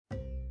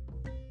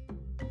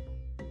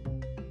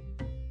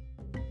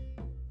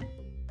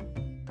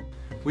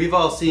We've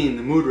all seen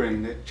the mood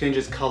ring that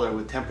changes color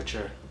with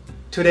temperature.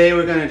 Today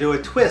we're going to do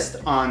a twist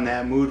on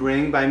that mood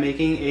ring by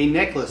making a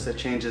necklace that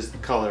changes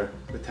color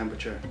with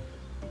temperature.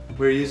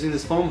 We're using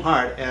this foam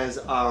heart as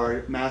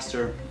our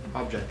master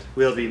object.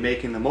 We'll be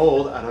making the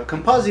mold out of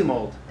Composite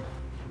mold.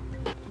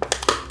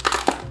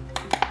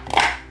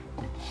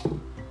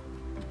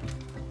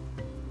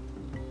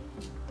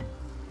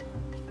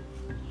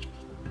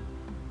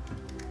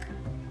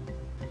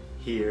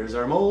 Here's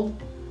our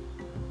mold.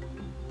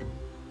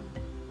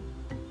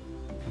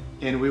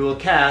 And we will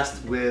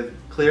cast with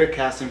clear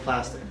casting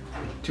plastic.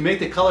 To make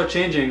the color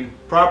changing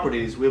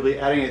properties, we'll be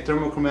adding a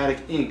thermochromatic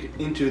ink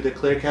into the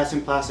clear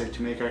casting plastic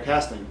to make our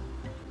casting.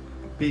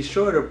 Be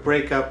sure to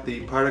break up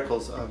the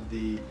particles of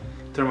the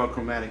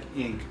thermochromatic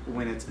ink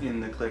when it's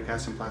in the clear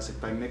casting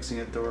plastic by mixing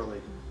it thoroughly.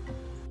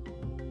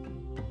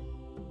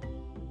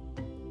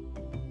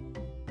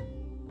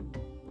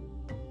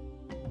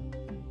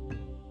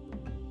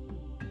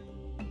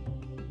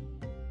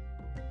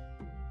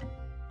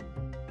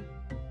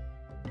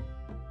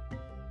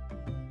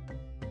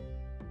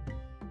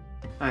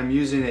 I'm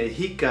using a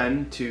heat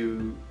gun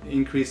to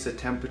increase the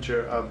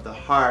temperature of the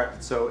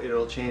heart so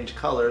it'll change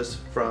colors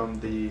from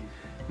the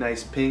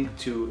nice pink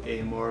to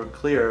a more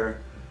clear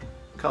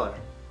color.